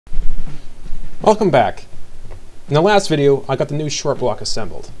Welcome back. In the last video, I got the new short block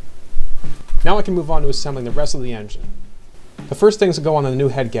assembled. Now I can move on to assembling the rest of the engine. The first things to go on are the new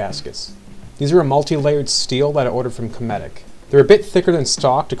head gaskets. These are a multi-layered steel that I ordered from Cometic. They're a bit thicker than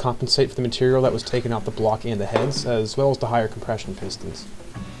stock to compensate for the material that was taken off the block and the heads, as well as the higher compression pistons.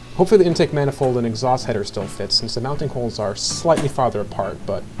 Hopefully the intake manifold and exhaust header still fits, since the mounting holes are slightly farther apart,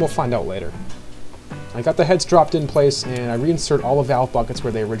 but we'll find out later. I got the heads dropped in place, and I reinsert all the valve buckets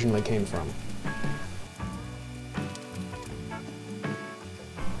where they originally came from.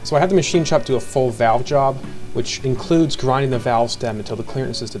 So I had the machine shop do a full valve job, which includes grinding the valve stem until the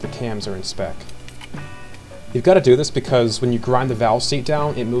clearances to the cams are in spec. You've got to do this because when you grind the valve seat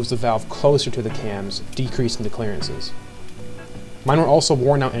down, it moves the valve closer to the cams, decreasing the clearances. Mine were also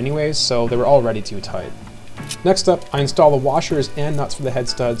worn out anyways, so they were already too tight. Next up, I install the washers and nuts for the head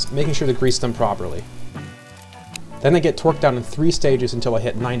studs, making sure to grease them properly. Then they get torqued down in 3 stages until I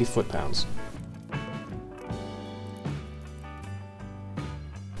hit 90 foot-pounds.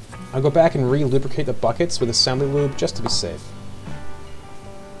 I'll go back and re-lubricate the buckets with assembly lube just to be safe.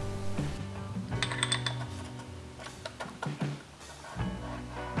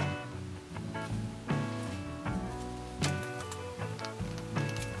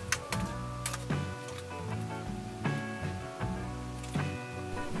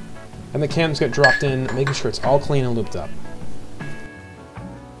 And the cams get dropped in, making sure it's all clean and lubed up.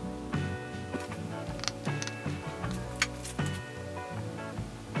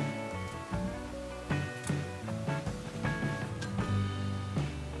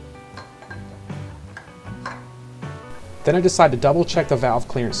 Then I decide to double check the valve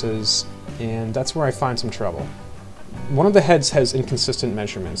clearances, and that's where I find some trouble. One of the heads has inconsistent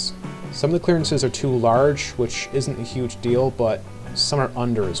measurements. Some of the clearances are too large, which isn't a huge deal, but some are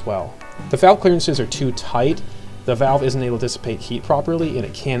under as well. The valve clearances are too tight, the valve isn't able to dissipate heat properly, and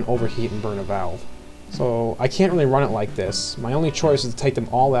it can overheat and burn a valve. So I can't really run it like this. My only choice is to take them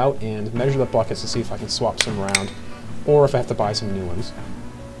all out and measure the buckets to see if I can swap some around, or if I have to buy some new ones.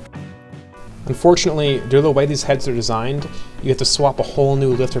 Unfortunately, due to the way these heads are designed, you have to swap a whole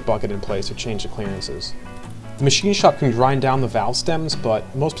new lifter bucket in place to change the clearances. The machine shop can grind down the valve stems,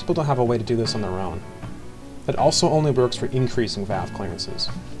 but most people don't have a way to do this on their own. That also only works for increasing valve clearances.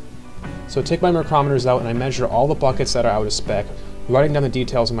 So I take my micrometers out and I measure all the buckets that are out of spec, writing down the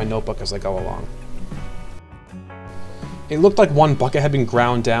details in my notebook as I go along. It looked like one bucket had been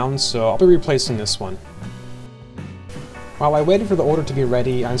ground down, so I'll be replacing this one. While I waited for the order to be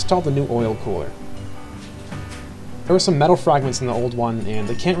ready, I installed the new oil cooler. There were some metal fragments in the old one, and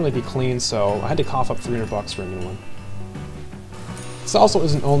they can't really be cleaned, so I had to cough up $300 for a new one. This also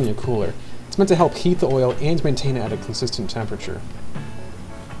isn't only a cooler. It's meant to help heat the oil and maintain it at a consistent temperature.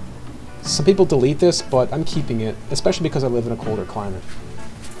 Some people delete this, but I'm keeping it, especially because I live in a colder climate.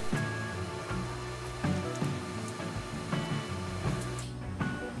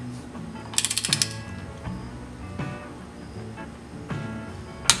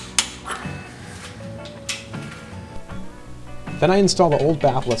 Then I install the old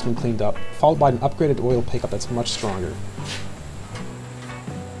baffle that's been cleaned up, followed by an upgraded oil pickup that's much stronger.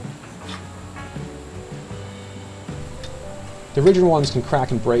 The original ones can crack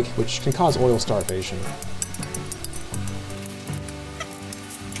and break, which can cause oil starvation.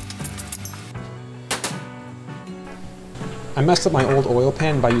 I messed up my old oil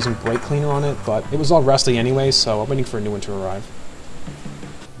pan by using brake cleaner on it, but it was all rusty anyway, so I'm waiting for a new one to arrive.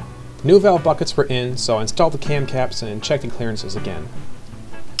 The new valve buckets were in, so I installed the cam caps and checked the clearances again.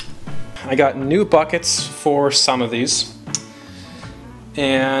 I got new buckets for some of these,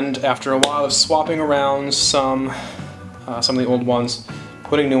 and after a while of swapping around some of the old ones,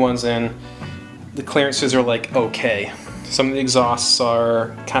 putting new ones in, the clearances are like okay. Some of the exhausts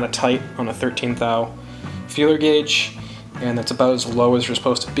are kind of tight on a 13 thou feeler gauge, and that's about as low as you're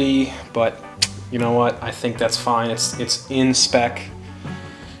supposed to be, but you know what, I think that's fine. It's in spec.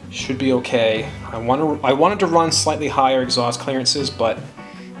 Should be okay. I wanted to run slightly higher exhaust clearances, but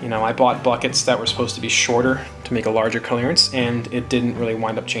you know, I bought buckets that were supposed to be shorter to make a larger clearance, and it didn't really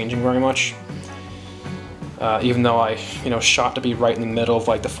wind up changing very much. Even though I, shot to be right in the middle of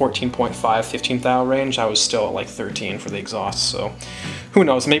like the 14.5, 15 thou range, I was still at like 13 for the exhaust. So who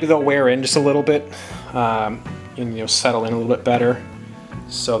knows? Maybe they'll wear in just a little bit, and settle in a little bit better,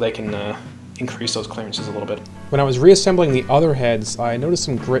 so they can increase those clearances a little bit. When I was reassembling the other heads, I noticed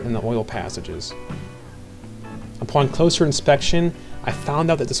some grit in the oil passages. Upon closer inspection, I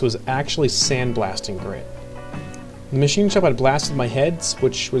found out that this was actually sandblasting grit. The machine shop had blasted my heads,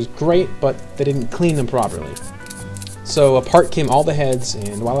 which was great, but they didn't clean them properly. So apart came all the heads,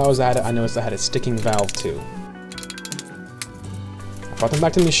 and while I was at it, I noticed I had a sticking valve too. Brought them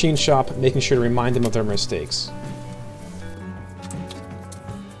back to the machine shop, making sure to remind them of their mistakes.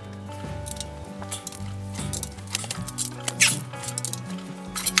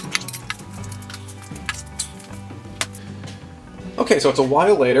 Okay, so it's a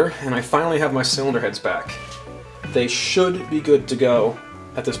while later, and I finally have my cylinder heads back. They should be good to go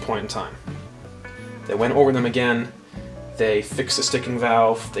at this point in time. They went over them again, they fixed the sticking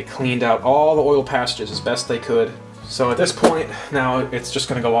valve, they cleaned out all the oil passages as best they could. So at this point, now it's just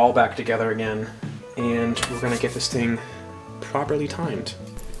going to go all back together again, and we're going to get this thing properly timed.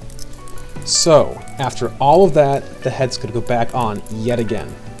 So, after all of that, the head's going to go back on yet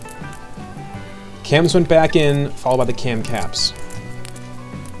again. Cams went back in, followed by the cam caps.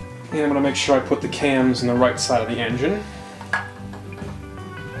 And I'm going to make sure I put the cams on the right side of the engine.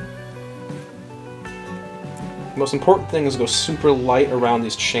 The most important thing is to go super light around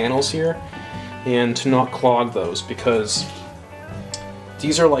these channels here and to not clog those, because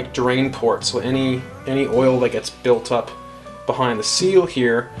these are like drain ports, so any oil that gets built up behind the seal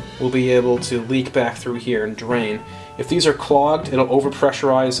here will be able to leak back through here and drain. If these are clogged, it'll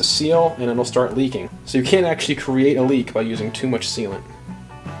overpressurize the seal and it'll start leaking. So you can't actually create a leak by using too much sealant.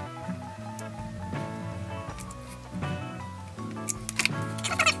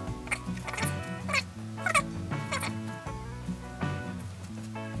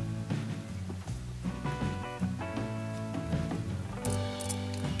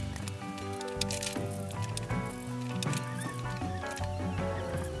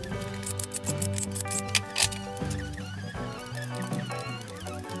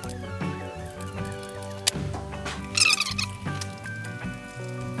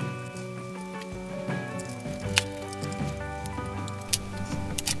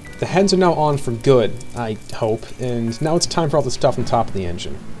 The heads are now on for good, I hope, and now it's time for all the stuff on top of the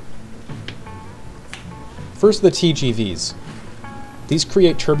engine. First, the TGVs. These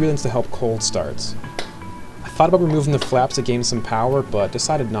create turbulence to help cold starts. I thought about removing the flaps to gain some power, but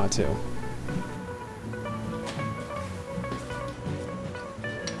decided not to.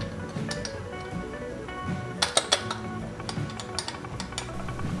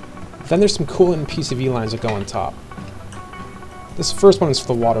 Then there's some coolant and PCV lines that go on top. This first one is for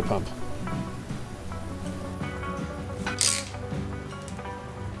the water pump.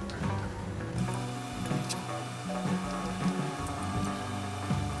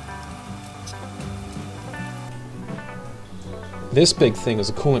 This big thing is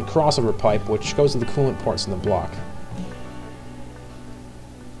a coolant crossover pipe, which goes to the coolant ports in the block.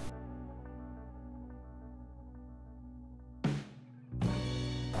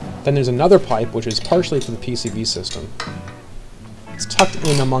 Then there's another pipe, which is partially for the PCV system. It's tucked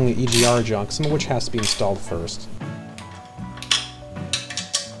in among the EGR junk, some of which has to be installed first.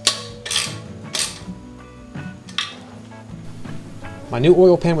 My new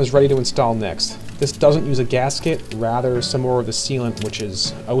oil pan was ready to install next. This doesn't use a gasket, rather some more of the sealant, which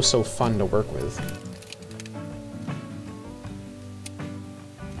is oh so fun to work with.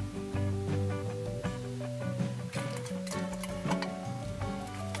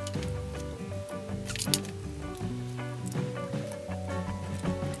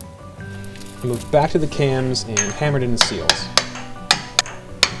 I moved back to the cams and hammered in the seals.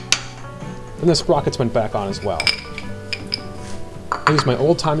 Then the sprockets went back on as well. I used my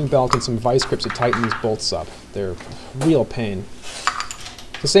old timing belt and some vice grips to tighten these bolts up. They're a real pain.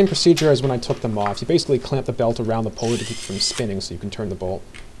 It's the same procedure as when I took them off. You basically clamp the belt around the pulley to keep it from spinning so you can turn the bolt.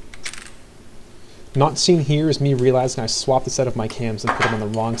 Not seen here is me realizing I swapped the set of my cams and put them on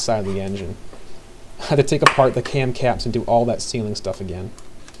the wrong side of the engine. I had to take apart the cam caps and do all that sealing stuff again.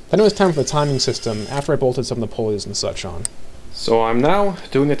 Then it was time for the timing system after I bolted some of the pulleys and such on. So I'm now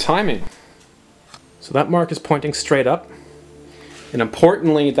doing the timing. So that mark is pointing straight up. And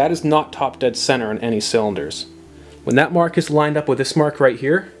importantly, that is not top dead center on any cylinders. When that mark is lined up with this mark right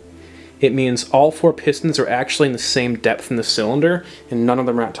here, it means all 4 pistons are actually in the same depth in the cylinder and none of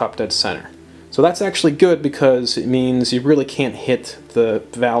them are at top dead center. So that's actually good because it means you really can't hit the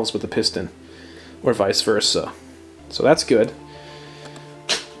valves with the piston or vice versa. So that's good.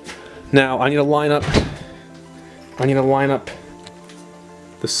 Now I need to line up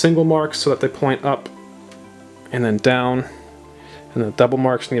the single marks so that they point up and then down, and the double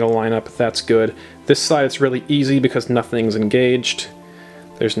marks need to line up. That's good. This side it's really easy because nothing's engaged.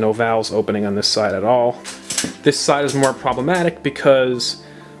 There's no valves opening on this side at all. This side is more problematic because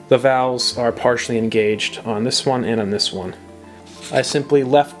the valves are partially engaged on this one and on this one. I simply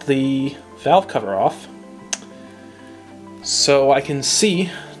left the valve cover off so I can see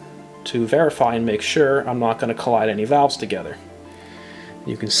to verify and make sure I'm not going to collide any valves together.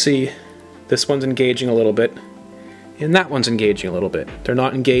 You can see this one's engaging a little bit and that one's engaging a little bit. They're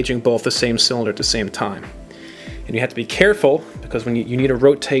not engaging both the same cylinder at the same time. And you have to be careful, because when you need to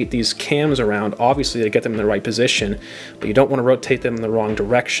rotate these cams around, obviously to get them in the right position, but you don't want to rotate them in the wrong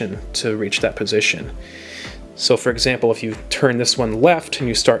direction to reach that position. So for example, if you turn this one left and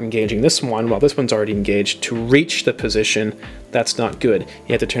you start engaging this one while this one's already engaged, to reach the position, that's not good.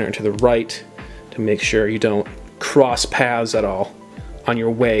 You have to turn it to the right to make sure you don't cross paths at all on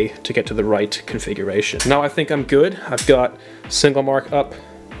your way to get to the right configuration. Now I think I'm good. I've got single mark up,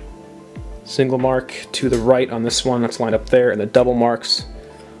 single mark to the right on this one that's lined up there, and the double marks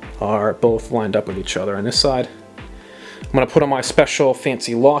are both lined up with each other on this side. I'm going to put on my special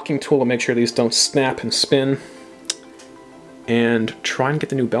fancy locking tool to make sure these don't snap and spin, and try and get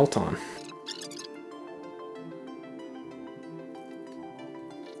the new belt on.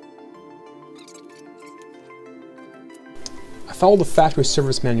 I followed the factory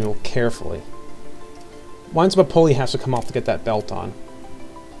service manual carefully. Winds up a pulley has to come off to get that belt on.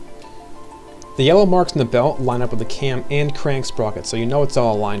 The yellow marks in the belt line up with the cam and crank sprocket, so you know it's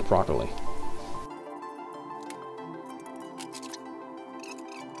all aligned properly.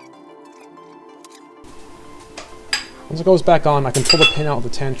 Once it goes back on, I can pull the pin out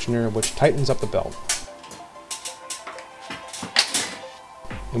with the tensioner, which tightens up the belt.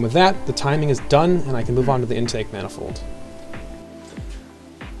 And with that, the timing is done, and I can move on to the intake manifold.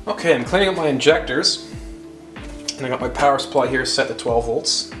 Okay, I'm cleaning up my injectors, and I got my power supply here set to 12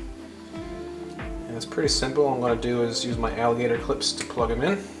 volts. And it's pretty simple. All I'm going to do is use my alligator clips to plug them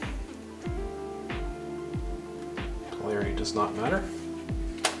in. Polarity does not matter.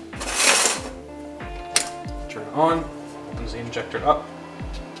 Turn it on, opens the injector up.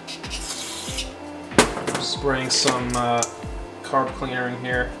 Spraying some carb cleaner in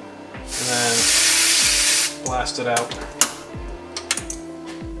here, and then blast it out.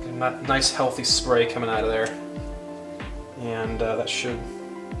 Nice healthy spray coming out of there, and that should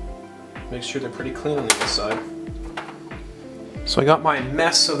make sure they're pretty clean on the inside. So I got my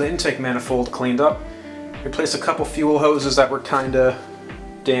mess of the intake manifold cleaned up, replaced a couple fuel hoses that were kind of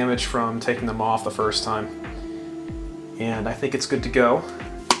damaged from taking them off the first time, and I think it's good to go.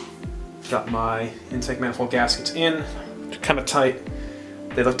 Got my intake manifold gaskets in, they're kind of tight.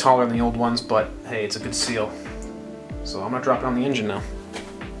 They look taller than the old ones, but hey, it's a good seal. So I'm going to drop it on the engine now.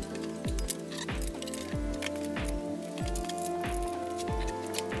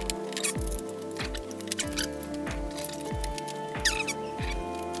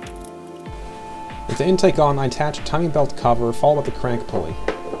 With the intake on, I attach a timing belt cover followed by the crank pulley.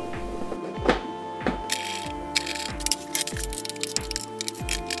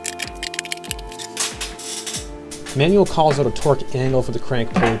 Manual calls out a torque angle for the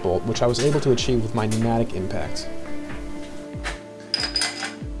crank pulley bolt, which I was able to achieve with my pneumatic impact.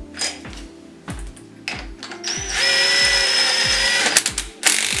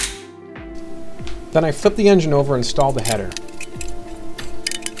 Then I flipped the engine over and installed the header.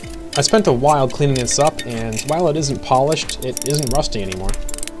 I spent a while cleaning this up, and while it isn't polished, it isn't rusty anymore.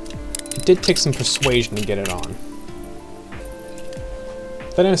 It did take some persuasion to get it on.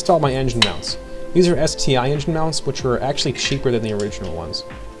 Then I installed my engine mounts. These are STI engine mounts, which were actually cheaper than the original ones.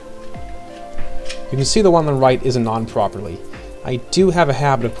 You can see the one on the right isn't on properly. I do have a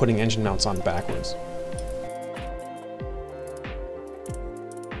habit of putting engine mounts on backwards.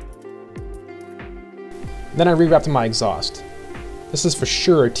 Then I rewrapped my exhaust. This is for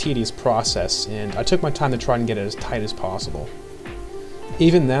sure a tedious process, and I took my time to try and get it as tight as possible.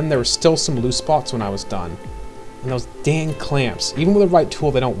 Even then, there were still some loose spots when I was done. And those dang clamps, even with the right tool,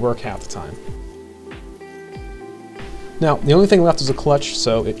 they don't work half the time. Now, the only thing left is a clutch,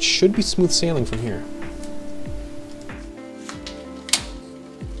 so it should be smooth sailing from here.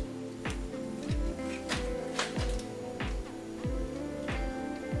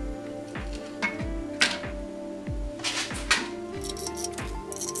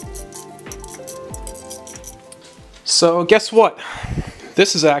 So guess what?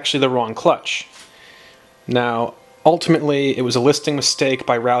 This is actually the wrong clutch. Now, ultimately, it was a listing mistake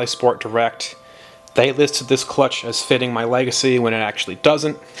by Rally Sport Direct. They listed this clutch as fitting my Legacy when it actually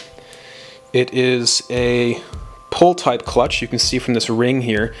doesn't. It is a pull type clutch. You can see from this ring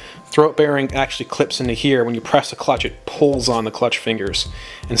here. Throat bearing actually clips into here. When you press the clutch, it pulls on the clutch fingers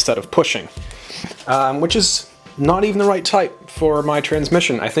instead of pushing, which is not even the right type for my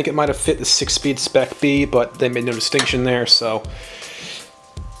transmission. I think it might have fit the 6-speed Spec B, but they made no distinction there, so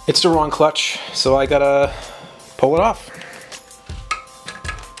it's the wrong clutch, so I gotta pull it off.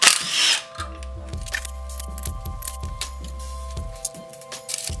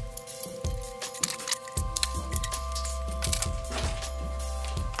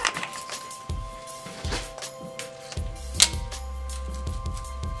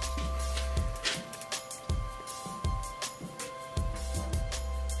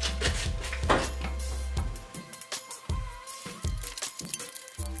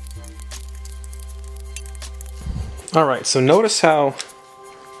 Alright, so notice how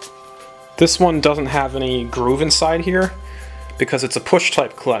this one doesn't have any groove inside here because it's a push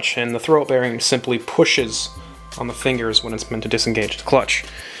type clutch and the throat bearing simply pushes on the fingers when it's meant to disengage the clutch.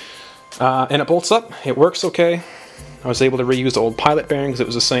 And it bolts up, it works okay. I was able to reuse the old pilot bearing because it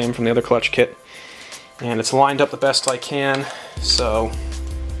was the same from the other clutch kit. And it's lined up the best I can, so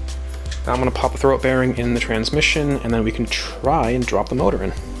I'm going to pop the throat bearing in the transmission and then we can try and drop the motor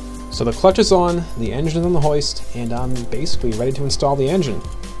in. So the clutch is on, the engine is on the hoist, and I'm basically ready to install the engine.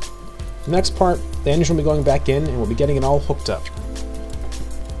 The next part, the engine will be going back in and we'll be getting it all hooked up.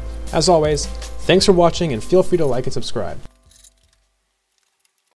 As always, thanks for watching and feel free to like and subscribe.